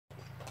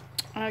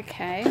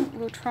Okay,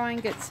 we'll try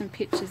and get some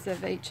pictures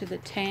of each of the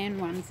tan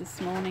ones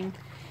this morning.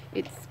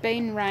 It's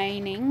been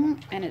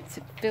raining and it's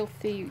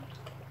filthy,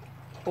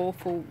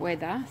 awful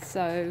weather,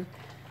 so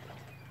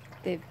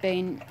they've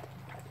been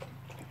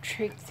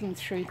tricksing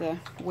through the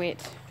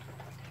wet,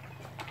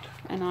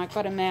 and I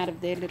got them out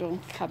of their little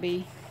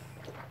cubby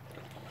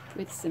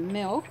with some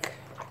milk.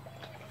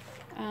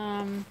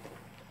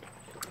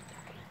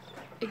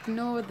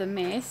 Ignore the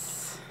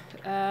mess.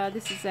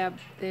 This is their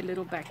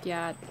little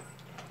backyard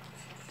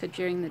for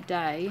during the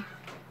day.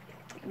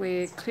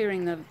 We're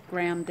clearing the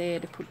ground there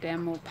to put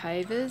down more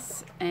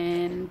pavers,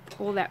 and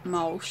all that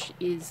mulch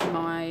is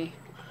my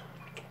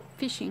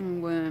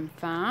fishing worm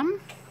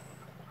farm,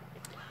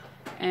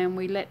 and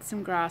we let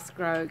some grass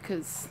grow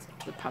because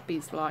the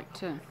puppies like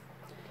to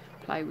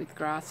play with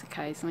grass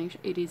occasionally.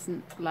 It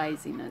isn't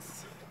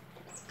laziness.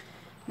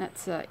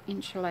 That's an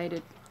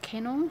insulated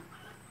kennel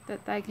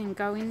that they can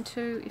go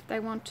into if they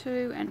want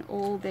to, and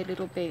all their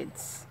little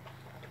beds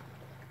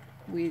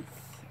with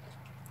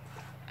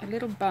a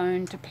little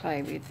bone to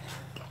play with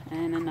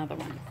and another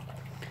one.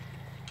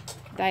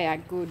 They are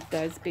good,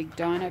 those big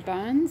dino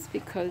bones,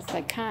 because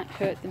they can't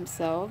hurt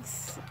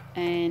themselves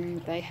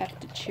and they have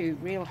to chew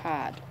real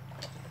hard.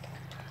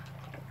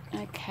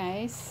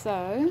 Okay,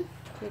 so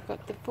we've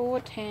got the 4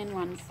 tan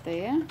ones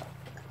there.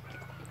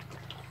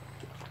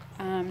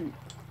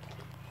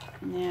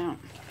 Now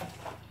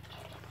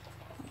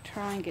I'll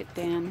try and get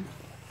down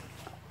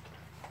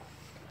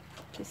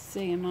to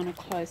see them on a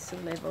closer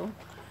level.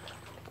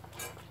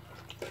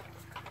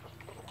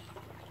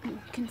 You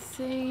can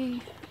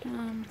see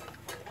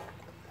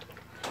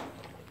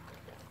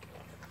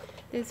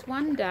there's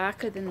one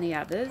darker than the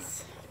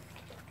others.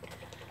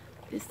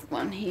 This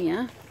one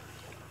here,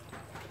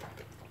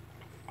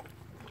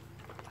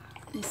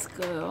 this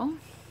girl,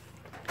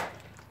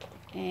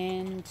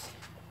 and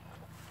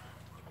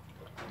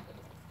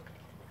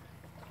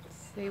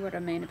see what I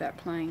mean about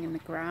playing in the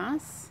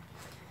grass.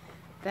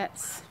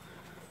 That's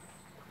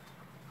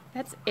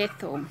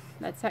Ethel.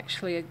 That's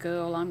actually a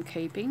girl I'm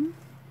keeping.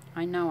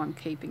 I know I'm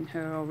keeping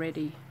her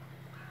already.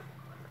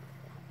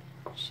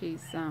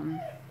 She's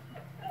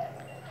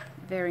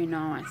very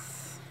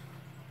nice.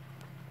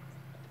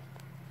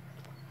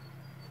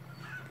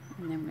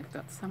 And then we've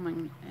got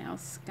someone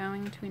else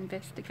going to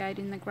investigate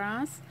in the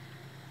grass.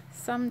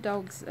 Some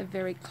dogs are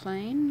very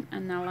clean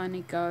and they'll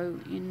only go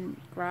in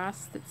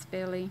grass that's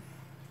fairly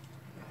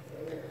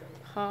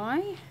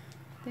high.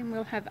 Then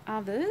we'll have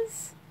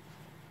others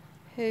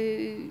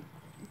who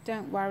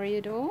don't worry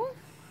at all.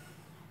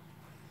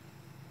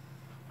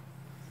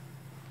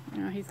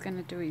 Now he's going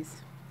to do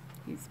his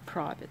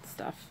private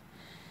stuff.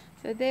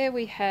 So there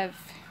we have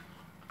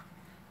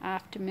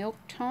after milk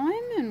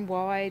time and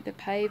why the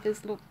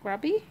pavers look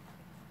grubby,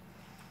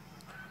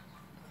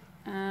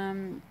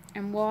 and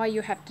why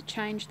you have to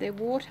change their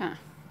water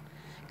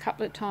a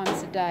couple of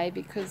times a day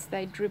because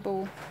they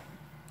dribble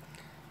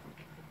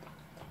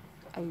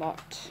a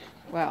lot,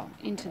 well,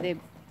 into their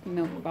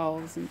milk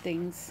bowls and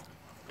things.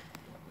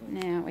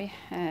 Now we've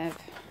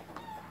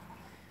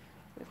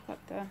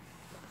got the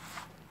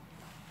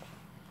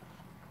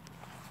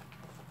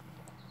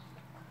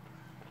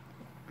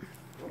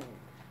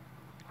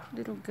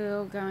little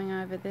girl going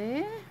over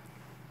there.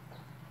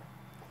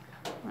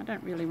 I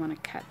don't really want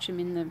to catch him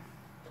in the...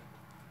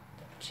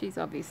 She's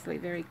obviously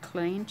very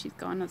clean. She's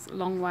gone a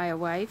long way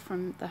away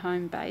from the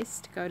home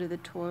base to go to the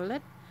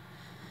toilet.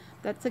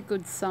 That's a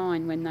good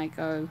sign when they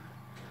go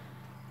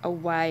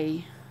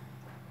away.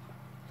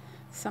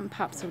 Some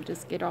pups will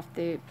just get off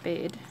their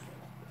bed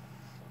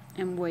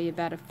and wee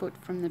about a foot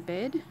from the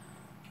bed,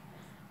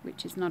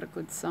 which is not a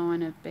good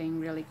sign of being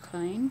really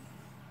clean.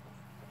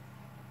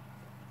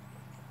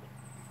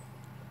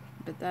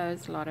 But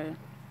those lot are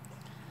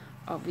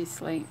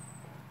obviously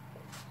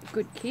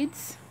good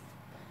kids.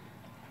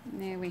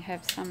 And there we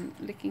have some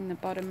licking the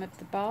bottom of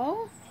the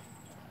bowl.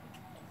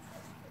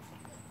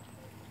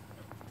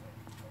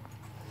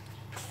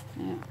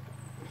 Now,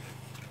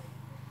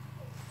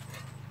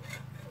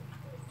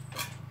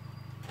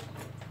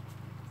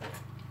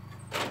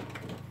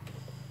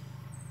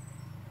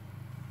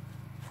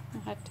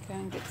 I'll have to go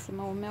and get some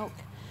more milk.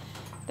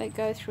 They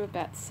go through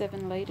about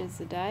 7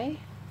 litres a day.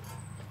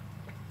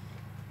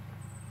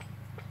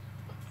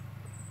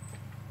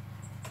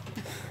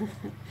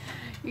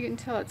 You can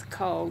tell it's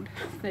cold.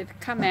 They've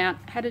come out,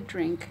 had a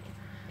drink,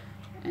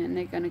 and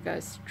they're going to go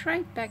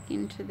straight back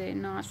into their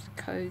nice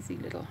cozy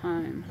little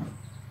home.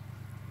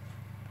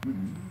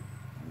 And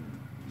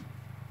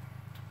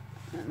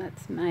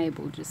that's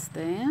Mabel just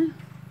there.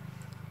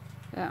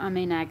 I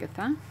mean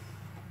Agatha.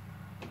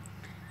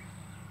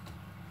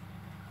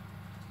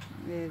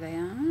 There they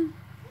are.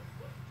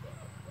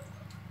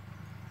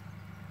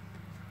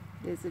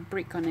 There's a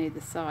brick on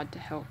either side to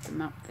help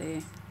them up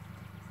there.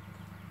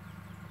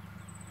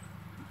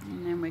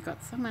 And then we've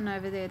got someone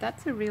over there.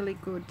 That's a really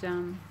good,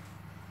 hang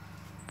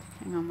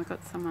on, we've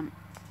got someone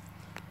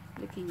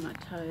licking my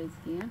toes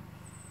here.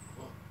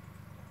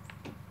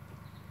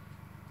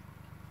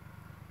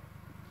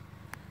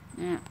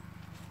 Now,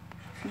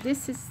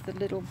 this is the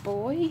little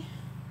boy.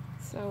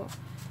 So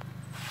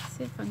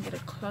See if I can get a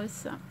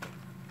close-up.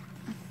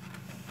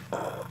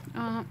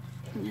 Oh,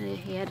 yeah,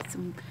 he had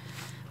some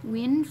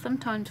wind.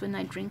 Sometimes when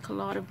they drink a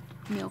lot of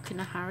milk in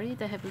a hurry,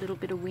 they have a little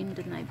bit of wind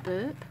and they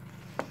burp.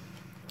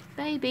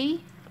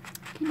 Baby,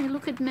 can you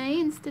look at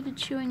me instead of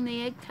chewing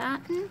the egg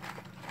carton?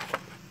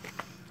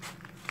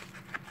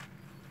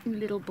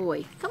 Little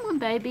boy. Come on,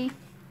 baby.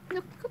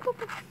 Look,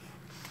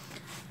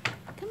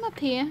 come up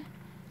here.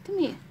 Come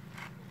here.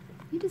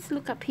 You just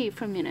look up here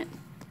for a minute.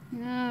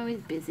 No, he's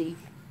busy.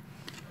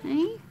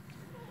 Hey?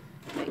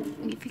 But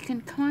if you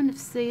can kind of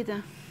see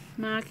the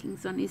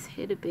markings on his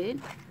head a bit,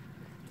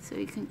 so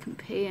you can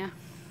compare.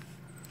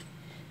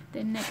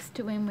 Then next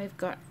to him we've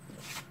got,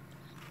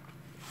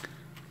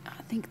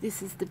 I think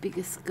this is the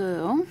biggest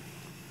girl.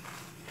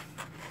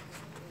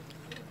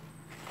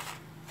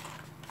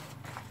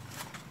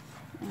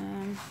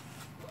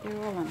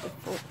 They're all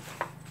underfoot.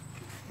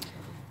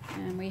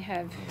 And we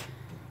have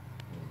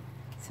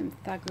some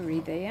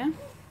thuggery there.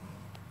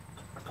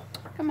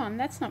 Come on,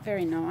 that's not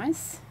very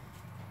nice.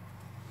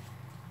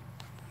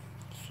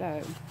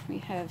 So we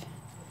have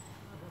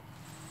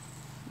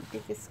the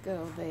biggest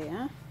girl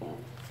there,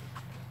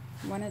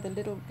 one of the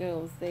little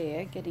girls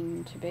there getting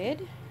into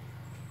bed.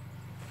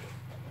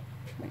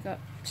 We've got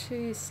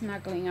two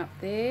snuggling up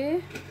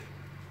there.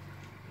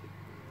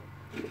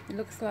 It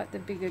looks like the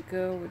bigger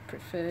girl would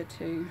prefer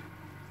to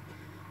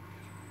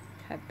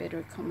have better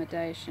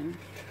accommodation.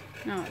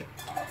 No,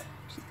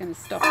 she's going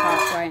to stop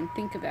halfway and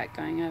think about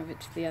going over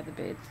to the other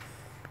bed.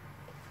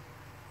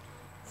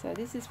 So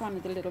this is one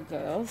of the little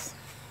girls.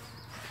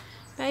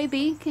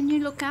 Baby, can you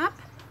look up?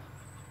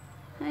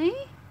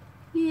 Hey?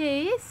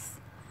 Yes?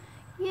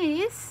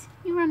 Yes,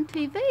 you're on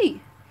TV.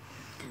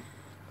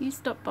 You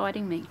stop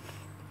biting me.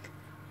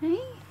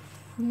 Hey?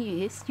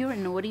 Yes, you're a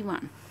naughty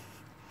one.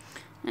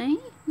 Hey?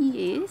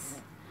 Yes?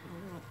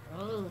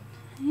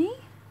 Hey?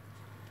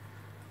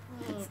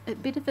 It's a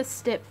bit of a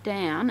step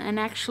down, and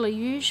actually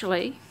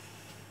usually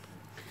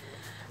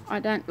I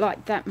don't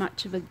like that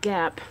much of a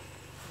gap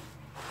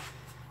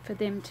for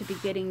them to be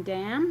getting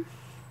down.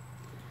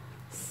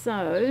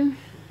 So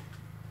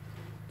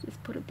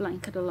just put a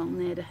blanket along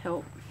there to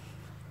help.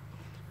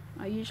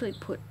 I usually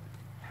put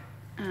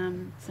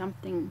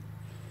something,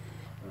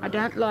 I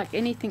don't like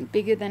anything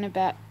bigger than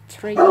about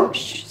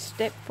 3-inch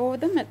step for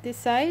them at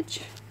this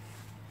age.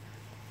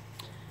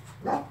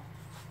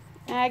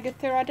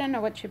 Agatha, I don't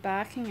know what you're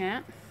barking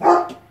at.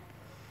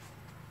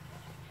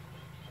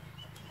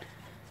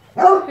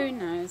 Who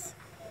knows?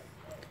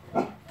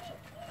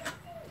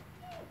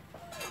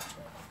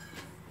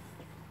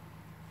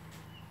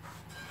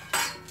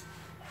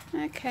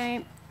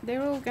 Okay,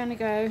 they're all going to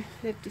go,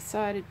 they've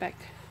decided back.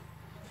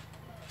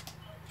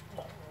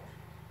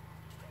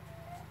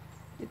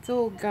 It's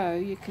all go,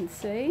 you can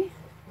see.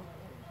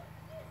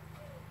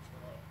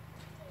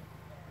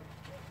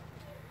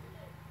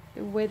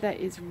 The weather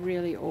is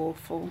really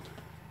awful,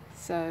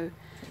 so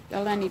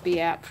they'll only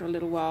be out for a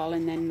little while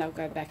and then they'll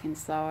go back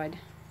inside.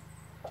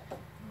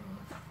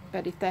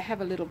 But if they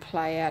have a little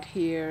play out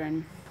here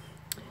and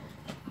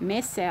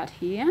mess out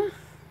here,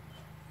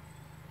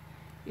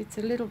 it's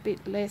a little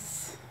bit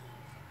less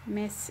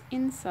mess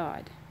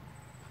inside.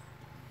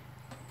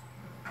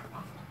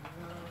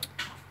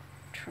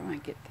 Try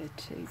and get the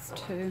teeth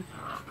too.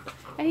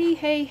 Hey,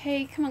 hey,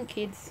 hey, come on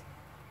kids.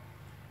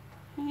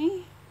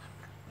 Hey.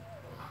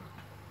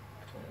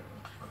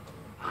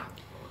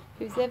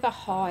 Who's ever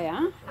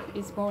higher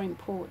is more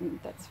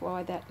important. That's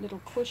why that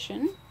little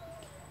cushion,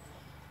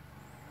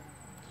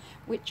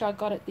 which I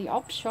got at the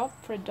op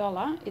shop for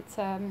 $1, it's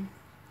a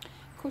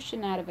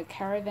cushion out of a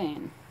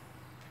caravan.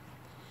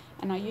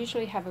 And I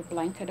usually have a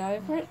blanket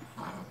over it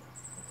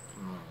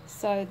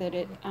so that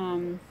it,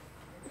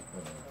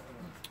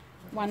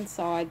 one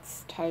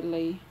side's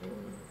totally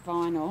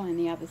vinyl and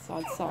the other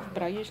side's soft,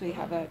 but I usually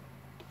have a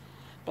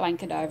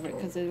blanket over it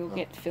because it'll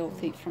get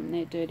filthy from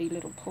their dirty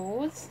little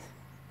paws.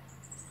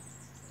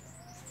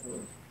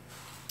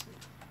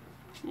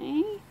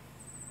 Okay.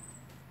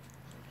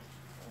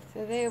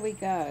 So there we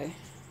go.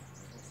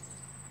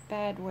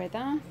 Bad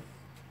weather.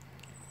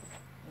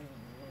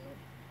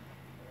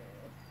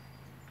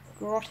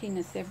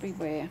 Grottiness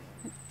everywhere.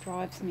 It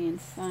drives me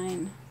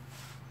insane.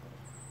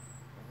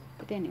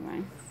 But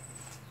anyway.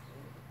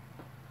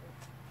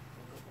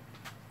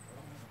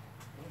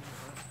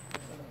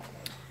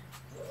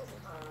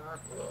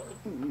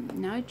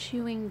 No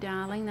chewing,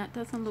 darling. That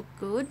doesn't look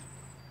good.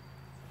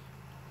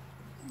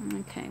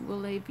 Okay, we'll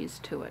leave yous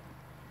to it.